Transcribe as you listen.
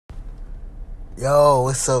Yo,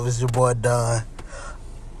 what's up? It's your boy Don,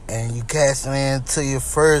 and you casting in to your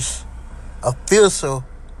first official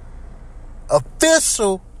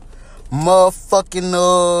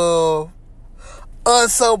motherfucking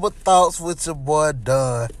unsober thoughts with your boy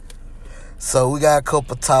Don. So we got a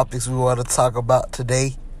couple topics we want to talk about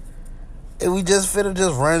today, and we just finna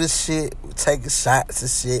run this shit, taking shots and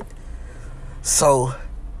shit. So,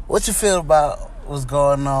 what you feel about what's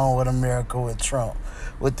going on with America with Trump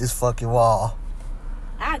with this fucking wall?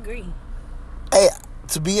 I agree. Hey,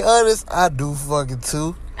 to be honest, I do fucking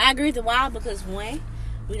too. I agree with the wall because one,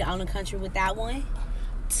 we the only country without one.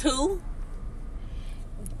 Two,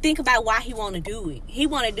 think about why he want to do it. He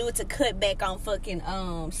want to do it to cut back on fucking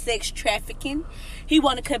sex trafficking. He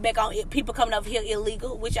want to cut back on people coming over here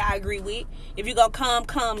illegal, which I agree with. If you gonna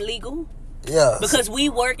come legal. Yeah. Because we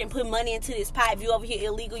work and put money into this pot. If you over here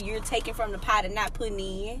illegal, you're taking from the pot and not putting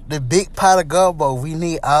in. The big pot of gumbo. We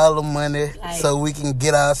need all the money so we can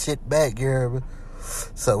get our shit back, you hear me?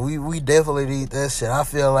 So we definitely need that shit. I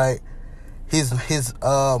feel like his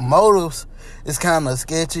motives is kind of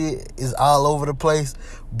sketchy. It's all over the place.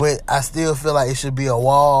 But I still feel like it should be a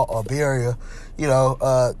wall or barrier,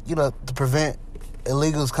 to prevent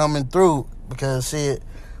illegals coming through. Because shit,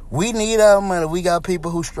 we need our money. We got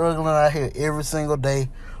people who struggling out here every single day.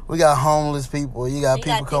 We got homeless people. You got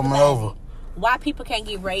people coming over. Why people can't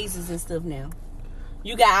get raises and stuff now?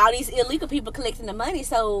 You got all these illegal people collecting the money,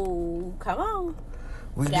 so come on.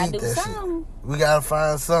 We gotta need do that something. Shit. We gotta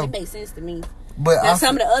find something. It makes sense to me. But now,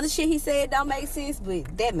 some of the other shit he said don't make sense,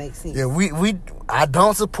 but that makes sense. Yeah, I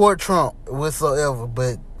don't support Trump whatsoever,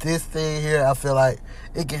 but this thing here, I feel like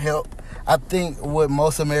it can help. I think what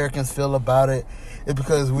most Americans feel about it is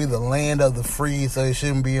because we're the land of the free, so it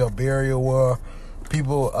shouldn't be a barrier where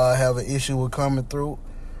people have an issue with coming through.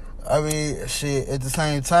 I mean, shit, at the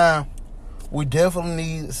same time, we definitely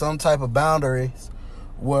need some type of boundaries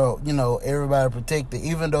where, everybody protected.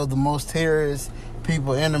 Even though the most terrorist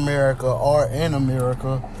people in America are in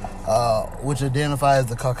America, which identify as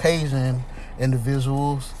the Caucasian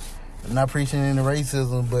individuals. I'm not preaching any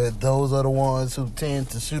racism, but those are the ones who tend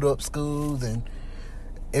to shoot up schools and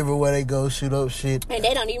everywhere they go, shoot up shit. And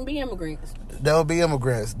they don't even be immigrants. They don't be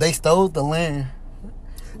immigrants. They stole the land.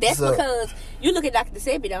 That's because you look at Dr.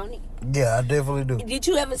 Sebi, don't you? Yeah, I definitely do. Did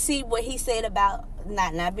you ever see what he said about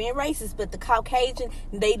not being racist, but the Caucasian,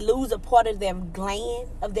 they lose a part of their gland,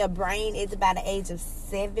 of their brain, at about the age of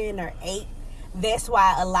 7 or 8. That's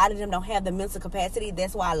why a lot of them don't have the mental capacity.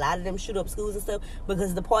 That's why a lot of them shoot up schools and stuff,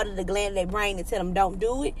 because the part of the gland of their brain that tell them don't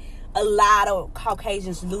do it, a lot of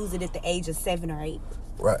Caucasians lose it at the age of 7 or 8.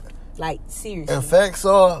 Right. Like, seriously. In fact,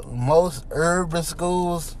 most urban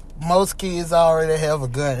schools, most kids already have a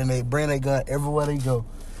gun, and they bring their gun everywhere they go.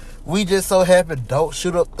 We just so happy don't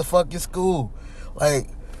shoot up the fucking school. Like,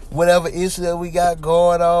 whatever issue that we got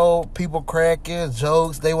going on, people cracking,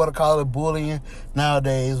 jokes, they want to call it bullying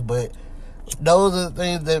nowadays, but those are the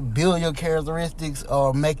things that build your characteristics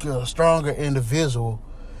or make you a stronger individual.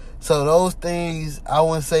 So those things, I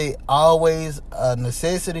wouldn't say always a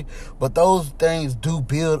necessity, but those things do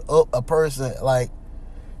build up a person. Like,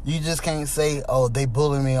 you just can't say, oh, they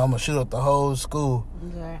bully me, I'm going to shoot up the whole school.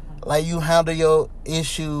 Exactly. Like, you handle your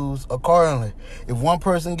issues accordingly. If one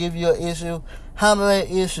person give you an issue, handle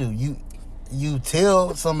that issue. You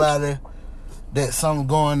tell somebody that something's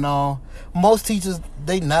going on. Most teachers,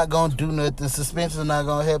 they not going to do nothing. Suspension is not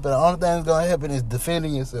going to help. The only thing that's going to help is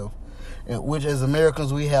defending yourself. And which, as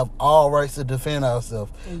Americans, we have all rights to defend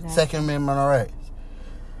ourselves. Exactly. Second Amendment rights.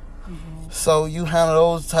 Mm-hmm. So you handle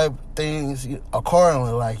those type of things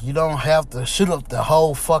accordingly. Like, you don't have to shoot up the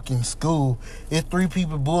whole fucking school. If 3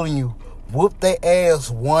 people bullying you, whoop their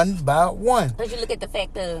ass one by one. But you look at the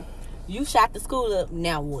fact of, you shot the school up,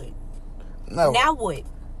 now what? No. Now what?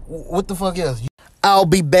 What the fuck else? I'll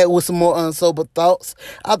be back with some more unsober thoughts.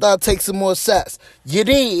 I thought I'd take some more shots. You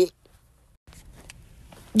did.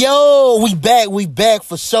 Yo, we back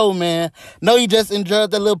for sure, man. Know you just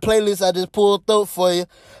enjoyed that little playlist I just pulled through for you.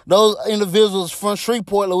 Those individuals from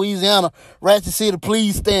Shreveport, Louisiana, Ratchet City,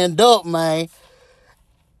 please stand up, man.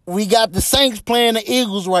 We got the Saints playing the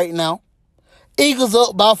Eagles right now. Eagles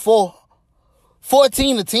up by 4.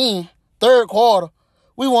 14-10, third quarter.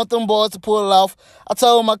 We want them boys to pull it off. I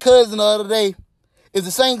told my cousin the other day, if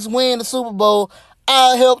the Saints win the Super Bowl,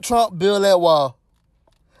 I'll help Trump build that wall.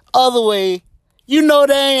 Other way, you know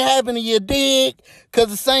that ain't happening, you dig? Because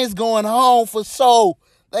the Saints going home for sure.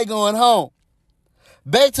 They going home.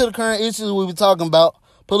 Back to the current issues we were talking about,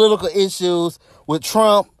 political issues with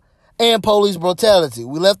Trump and police brutality.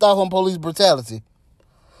 We left off on police brutality.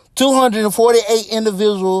 248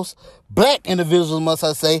 individuals, black individuals, must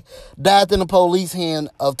I say, died in the police hand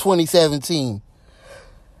of 2017.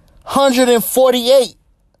 148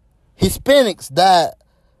 Hispanics died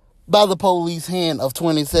by the police hand of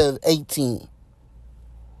 2018.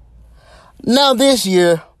 Now this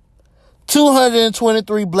year,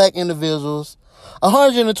 223 black individuals,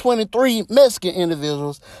 123 Mexican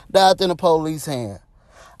individuals died in the police hand.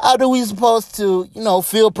 How do we supposed to,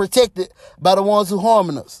 feel protected by the ones who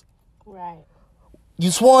harming us? Right. You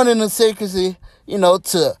sworn in the secrecy,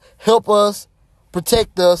 to help us,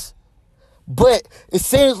 protect us. But it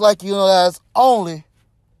seems like you guys only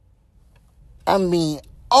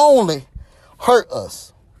hurt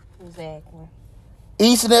us. Exactly.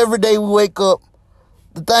 Each and every day we wake up,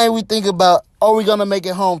 the thing we think about, are we going to make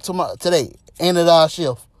it home today? End of our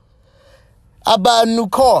shift. I buy a new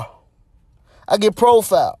car. I get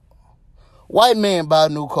profiled. White man buy a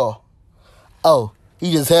new car. Oh,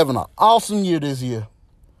 he just having an awesome year this year.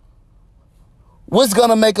 What's going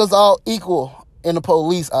to make us all equal in the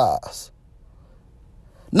police eyes?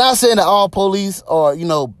 Not saying that all police are,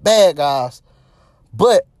 bad guys,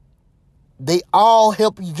 but they all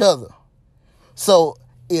help each other. So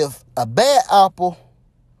if a bad apple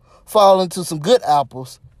fall into some good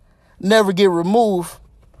apples, never get removed,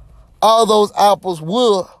 all those apples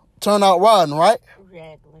will turn out rotten, right?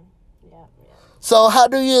 Exactly. Yeah. So how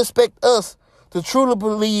do you expect us to truly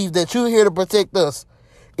believe that you're here to protect us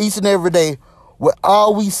each and every day when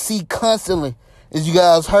all we see constantly is you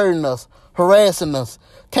guys hurting us, harassing us?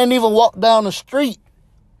 Can't even walk down the street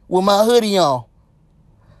with my hoodie on.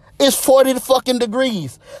 It's 40 fucking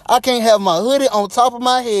degrees. I can't have my hoodie on top of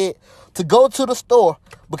my head to go to the store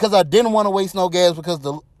because I didn't want to waste no gas because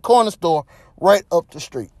the corner store right up the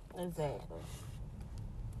street. Exactly.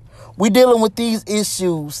 We dealing with these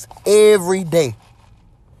issues every day.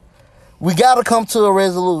 We got to come to a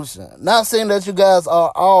resolution. Not saying that you guys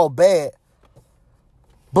are all bad,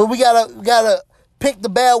 but we gotta pick the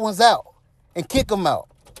bad ones out and kick them out.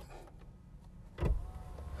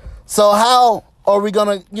 So how are we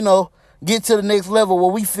gonna, get to the next level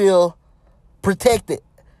where we feel protected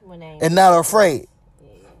and not afraid?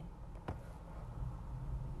 Yeah.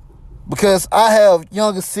 Because I have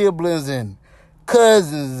younger siblings and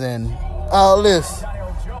cousins and all this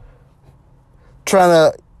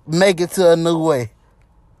trying to make it to a new way.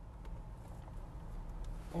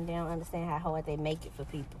 And they don't understand how hard they make it for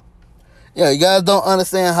people. Yeah, you guys don't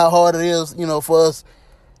understand how hard it is, for us,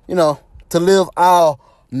 to live our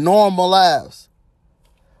normal lives.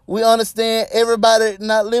 We understand everybody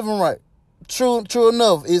not living right. True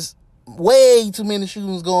enough. It's way too many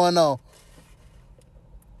shootings going on.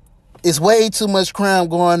 It's way too much crime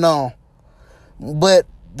going on. But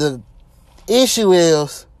the issue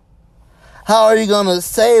is, how are you going to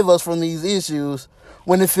save us from these issues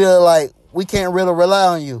when it feels like we can't really rely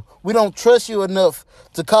on you? We don't trust you enough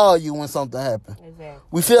to call you when something happens. Exactly.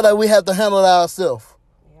 We feel like we have to handle it ourselves.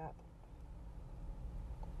 Yeah.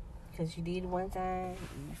 Because you did it one time,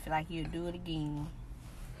 you feel like you'll do it again.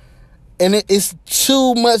 And it's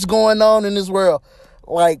too much going on in this world.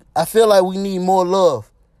 Like, I feel like we need more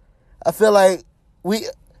love. I feel like we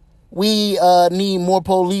need more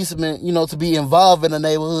policemen, to be involved in the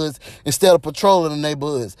neighborhoods instead of patrolling the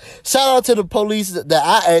neighborhoods. Shout out to the police that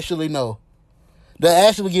I actually know, that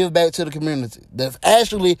actually give back to the community, that's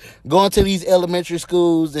actually going to these elementary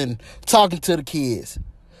schools and talking to the kids,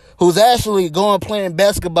 who's actually going playing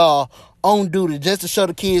basketball on duty just to show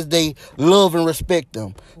the kids they love and respect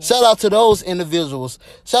them. Shout out to those individuals.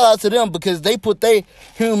 Shout out to them because they put their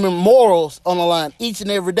human morals on the line each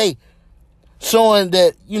and every day, showing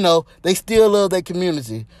that, they still love their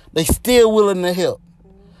community. They still willing to help.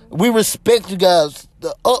 We respect you guys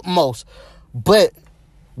the utmost, but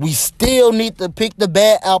we still need to pick the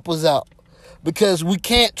bad apples out because we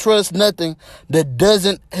can't trust nothing that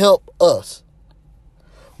doesn't help us.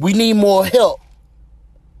 We need more help.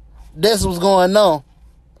 That's what's going on.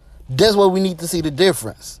 That's where we need to see the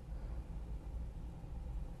difference.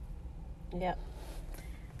 Yep.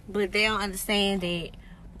 But they don't understand that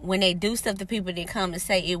when they do stuff to people, they come and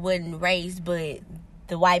say it wasn't raised, but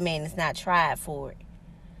the white man is not tried for it.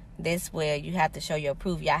 That's where you have to show your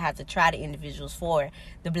proof. Y'all have to try the individuals for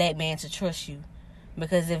the black man to trust you.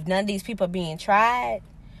 Because if none of these people are being tried,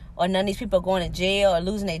 or none of these people are going to jail or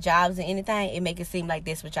losing their jobs or anything, it make it seem like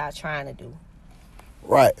that's what y'all trying to do.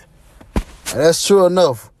 Right. That's true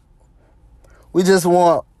enough. We just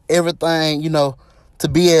want everything, to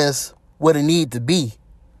be as what it need to be.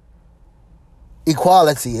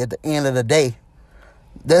 Equality at the end of the day.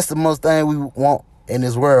 That's the most thing we want in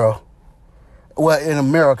this world. Well, in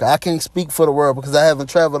America. I can't speak for the world because I haven't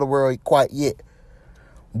traveled the world quite yet.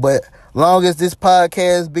 But long as this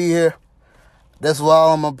podcast be here, that's what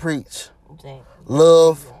I'm going to preach. Exactly.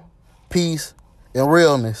 Love, peace, and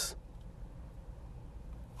realness.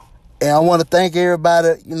 And I want to thank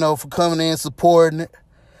everybody, for coming in, supporting it.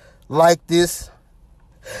 Like this.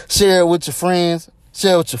 Share it with your friends.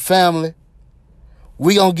 Share it with your family.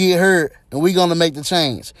 We gonna get hurt, and we gonna make the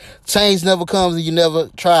change. Change never comes if you never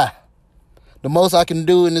try. The most I can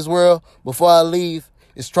do in this world before I leave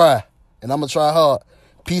is try. And I'm gonna try hard.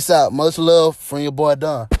 Peace out. Much love from your boy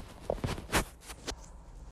Don.